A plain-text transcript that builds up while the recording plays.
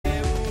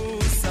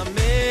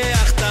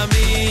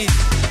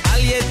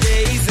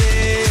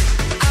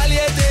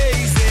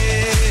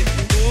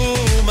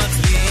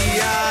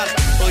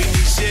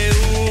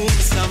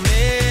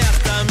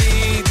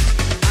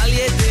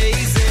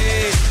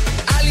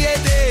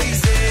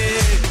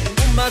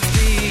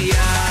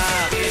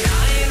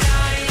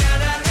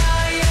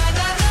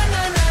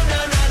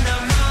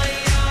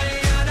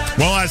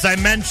As I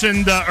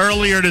mentioned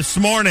earlier this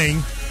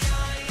morning,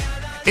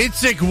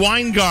 Itzik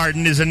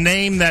Weingarten is a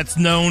name that's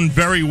known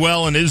very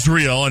well in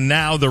Israel, and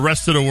now the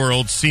rest of the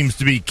world seems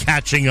to be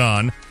catching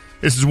on.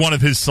 This is one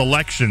of his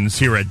selections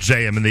here at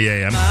JM in the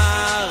AM.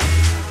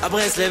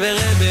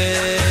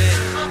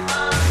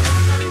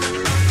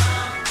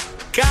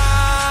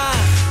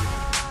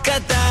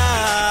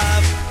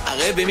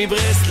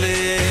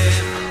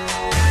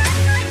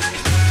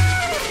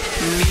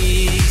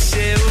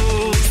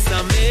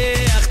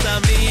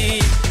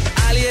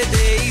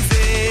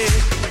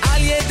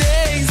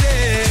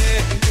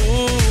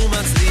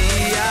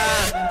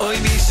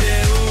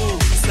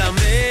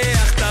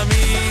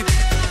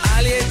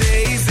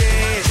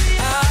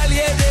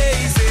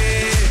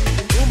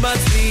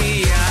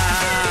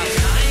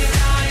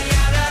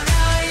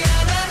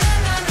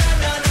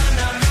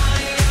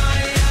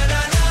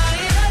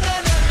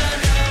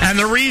 And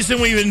the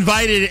reason we've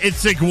invited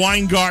Itzik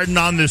Weingarten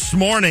on this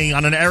morning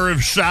on an Erev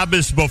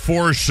Shabbos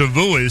before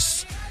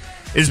Shavuos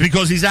is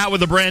because he's out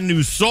with a brand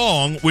new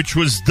song which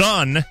was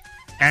done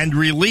and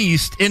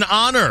released in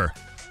honor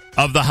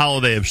of the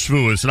holiday of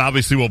Shavuos. And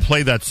obviously we'll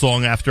play that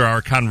song after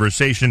our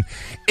conversation.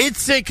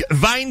 Itzik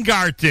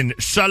Weingarten,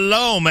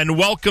 shalom and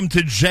welcome to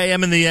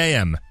JM in the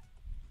AM.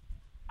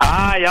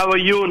 Hi, how are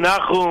you,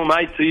 Nachum?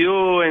 Hi to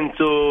you, and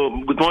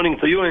good morning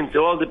to you, and to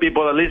all the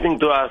people that are listening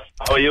to us.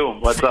 How are you?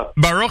 What's up?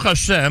 Baruch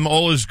Hashem,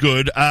 all is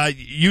good.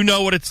 You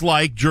know what it's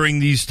like during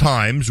these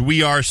times.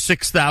 We are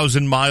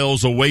 6,000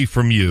 miles away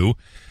from you.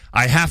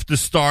 I have to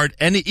start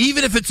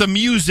even if it's a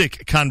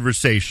music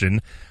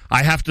conversation,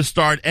 I have to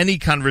start any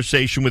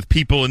conversation with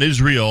people in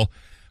Israel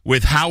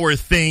with how are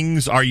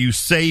things? Are you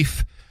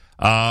safe?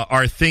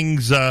 Are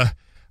things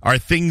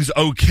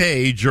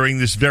okay during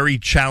this very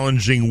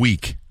challenging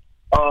week?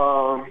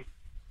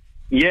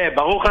 Yeah,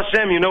 Baruch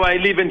Hashem, I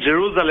live in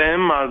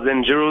Jerusalem, as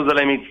in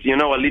Jerusalem it's, a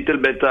little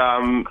bit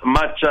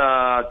much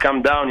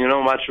calm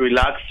down, much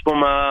relaxed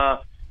from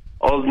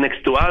all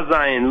next to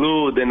Gaza and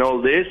Lud and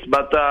all this,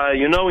 but,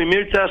 in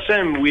Mirza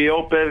Hashem, we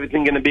hope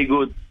everything going to be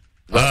good.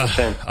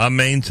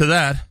 Amen to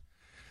that.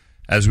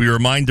 As we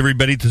remind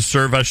everybody to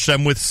serve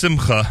Hashem with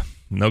simcha,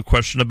 no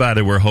question about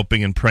it, we're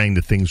hoping and praying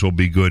that things will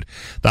be good.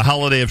 The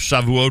holiday of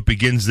Shavuot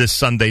begins this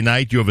Sunday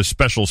night. You have a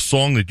special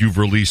song that you've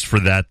released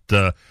for that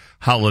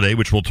holiday,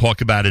 which we'll talk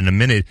about in a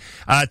minute.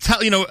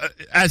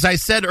 As I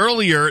said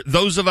earlier,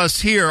 those of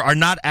us here are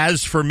not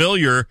as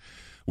familiar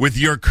with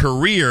your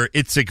career,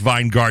 Itzik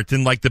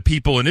Weingarten, like the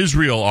people in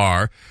Israel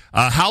are.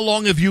 How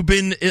long have you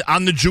been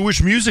on the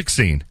Jewish music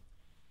scene?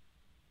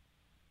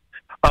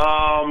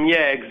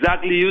 Yeah,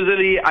 exactly.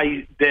 Usually,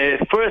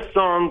 the first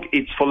song,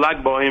 it's for Lag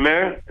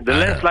BaOmer. The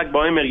last Lag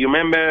BaOmer, you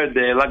remember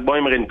the Lag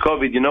BaOmer in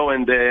COVID,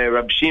 and the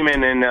Rab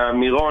Shimon and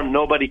Miron,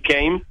 nobody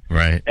came.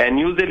 Right. And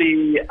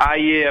usually,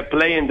 I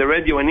play in the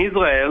radio in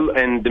Israel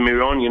and the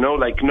Miron,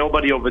 like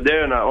nobody over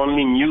there, and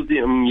only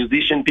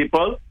musician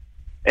people.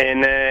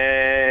 And,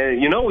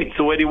 it's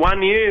already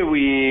 1 year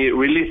we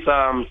released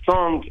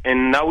song,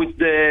 and now it's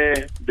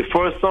the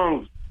first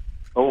song,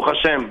 Baruch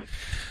Hashem.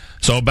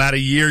 So about a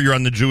year you're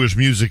on the Jewish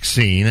music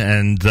scene,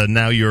 and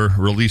now you're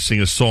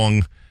releasing a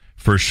song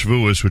for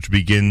Shavuos, which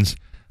begins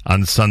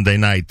on Sunday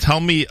night. Tell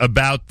me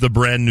about the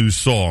brand new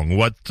song.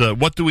 What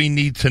do we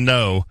need to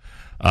know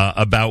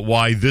about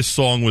why this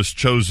song was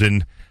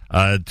chosen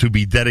to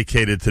be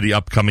dedicated to the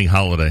upcoming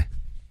holiday?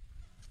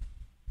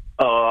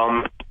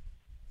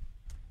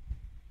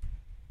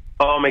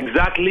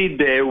 Exactly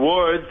the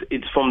words,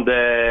 it's from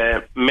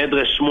the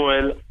Medrash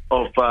Shmuel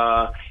of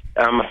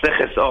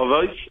Maseches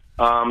Avos.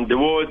 The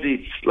words,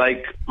 it's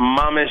like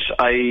Mamesh.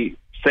 I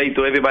say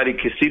to everybody,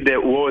 can see the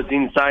words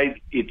inside.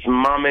 It's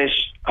Mamesh,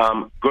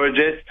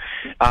 gorgeous.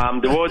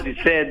 The words, it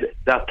said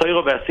that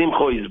Torah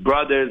v'Simcha is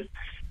brothers.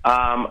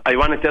 I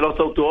want to tell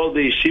also to all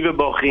the Yeshiva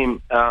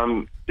Bochim,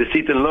 to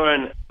sit and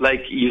learn,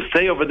 like you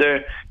say over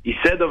there, he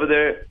said over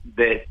there,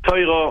 the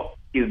Torah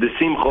is the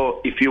Simcha.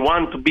 If you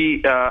want to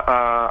be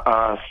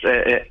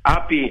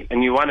happy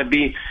and you want to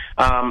be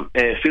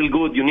feel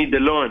good, you need to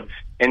learn.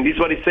 And this is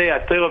what he say,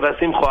 Torah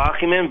v'Simcha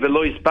achimem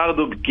v'lo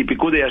ispardu ki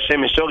pikudei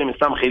Hashem eshorim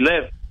esamchi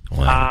lev.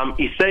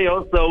 He say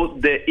also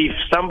that if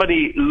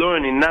somebody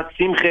learn in not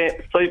simcha,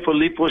 soifo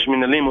liprosh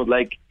min halimud,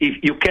 like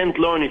if you can't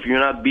learn if you're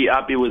not be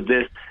happy with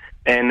this.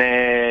 And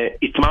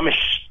it mamish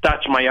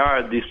touch my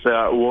heart, these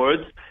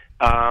words.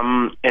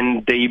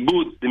 And the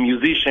Ibud, the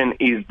musician,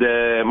 is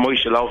the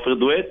Moshe Laufer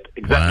duet.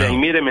 Exactly, wow. I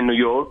met him in New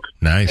York.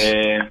 Nice.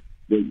 The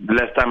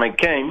last time I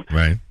came.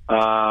 Right.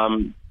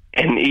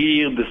 And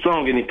he heard the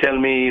song and he tell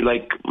me,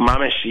 like,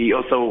 Mamesh, he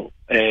also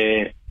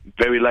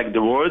very like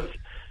the words.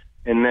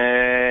 And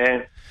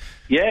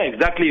yeah,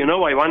 exactly, I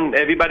want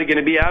everybody going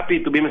to be happy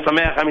to be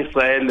Mesameach Am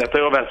Yisrael, the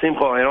Torah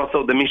v'Simcha, and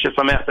also the Misha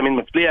Sameach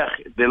Tamid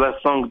Matzliach, the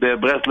last song, the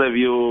Breslev,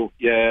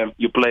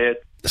 you play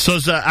it. So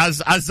as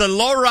the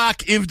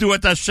Lorak Ivdu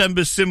et Hashem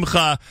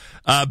b'Simcha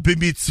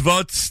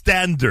b'mitzvot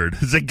standard,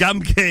 זה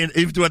גם כן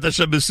Ivdu et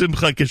Hashem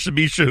b'Simcha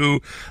כשמישהו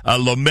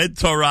לומד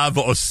תורה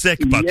ועוסק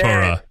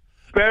בתורה.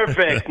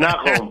 Perfect,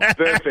 Nachum.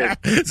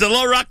 Perfect. It's a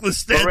low rock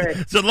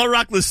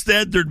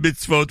standard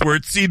mitzvot where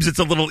it seems it's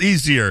a little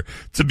easier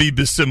to be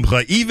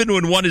besimcha, even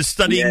when one is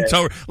studying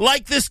Torah.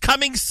 Like this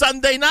coming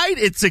Sunday night,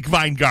 Itzik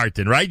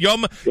Weingarten, right?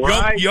 Yom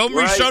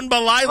Rishon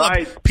Balayla.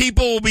 Right.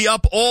 People will be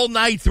up all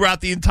night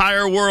throughout the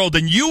entire world,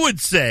 and you would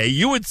say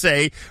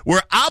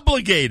we're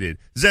obligated,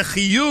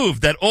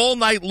 zechiyuv, that all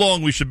night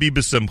long we should be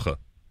besimcha.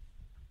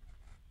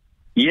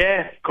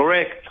 Yeah,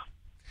 correct.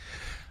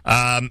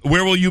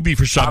 Where will you be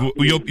for Shavuot?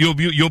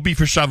 You'll be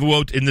for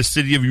Shavuot in the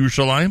city of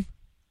Yerushalayim?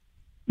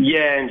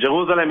 Yeah, in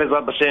Jerusalem,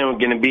 Bezrat Hashem, we're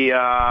going to be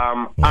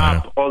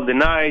up all the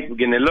night. We're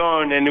going to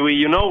learn, and the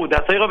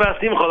Torah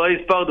v'Simcha lo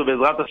yispardu,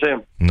 Bezrat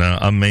Hashem. No,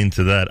 amen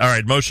to that. All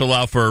right, Moshe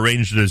Laufer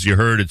arranged it, as you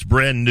heard. It's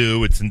brand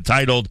new. It's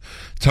entitled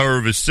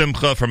Torah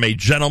v'Simcha, from a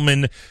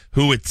gentleman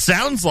who it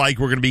sounds like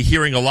we're going to be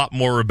hearing a lot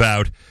more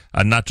about,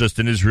 not just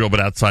in Israel, but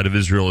outside of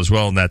Israel as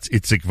well, and that's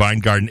Itzik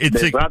Weingarten.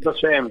 Bezrat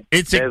Hashem.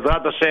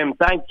 Bezrat Hashem.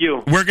 Thank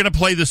you. We're going to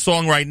play the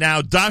song right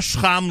now, Dash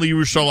Cham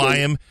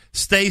L'Yerushalayim.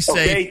 Stay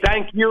safe. Okay,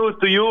 thank you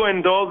to you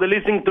and all the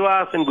listening to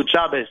us, and good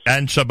Shabbos.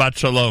 And Shabbat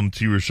Shalom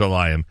to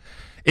Yerushalayim.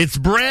 It's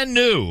brand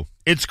new.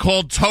 It's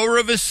called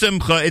Torah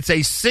v'Simcha. It's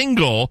a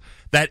single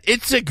that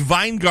Itzik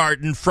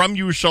Weingarten from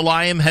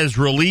Yerushalayim has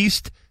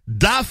released,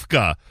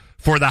 Dafka,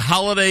 for the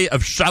holiday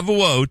of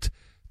Shavuot,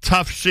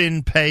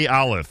 Tafshin Pei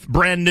Aleph.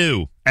 Brand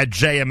new at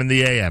JM in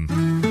the AM.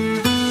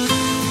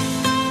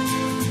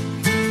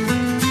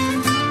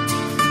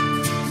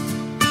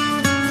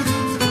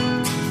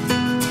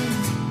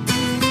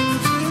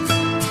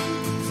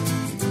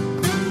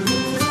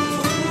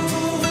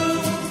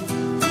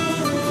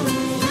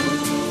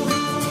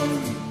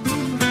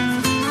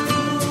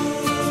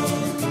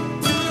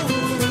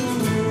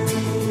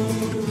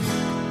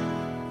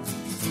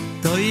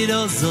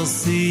 Toiro zo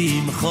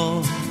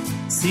simcho,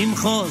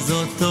 simcho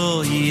zo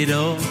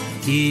toiro,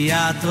 ki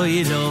a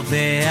toiro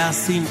vea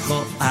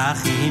simcho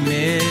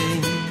achimei.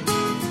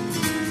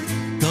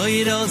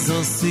 Toiro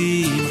zo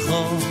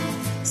simcho,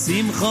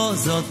 simcho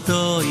zo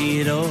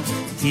toiro,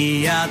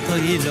 ki a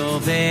toiro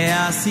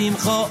vea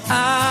simcho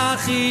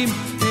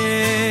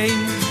achimei.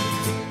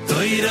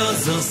 Toiro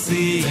zo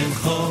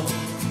simcho,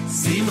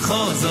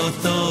 simcho zo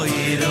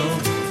toiro,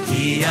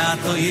 ki a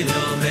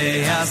toiro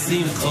vea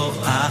simcho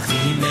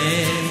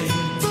achimei.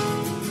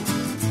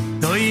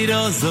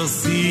 Toiro zo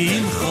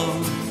simcho,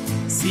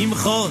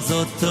 simcho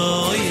zo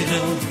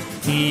toiro,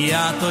 ki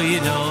a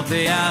toiro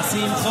vea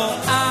simcho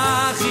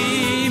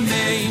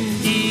achimei.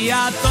 Ki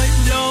a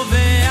toiro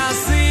vea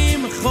simcho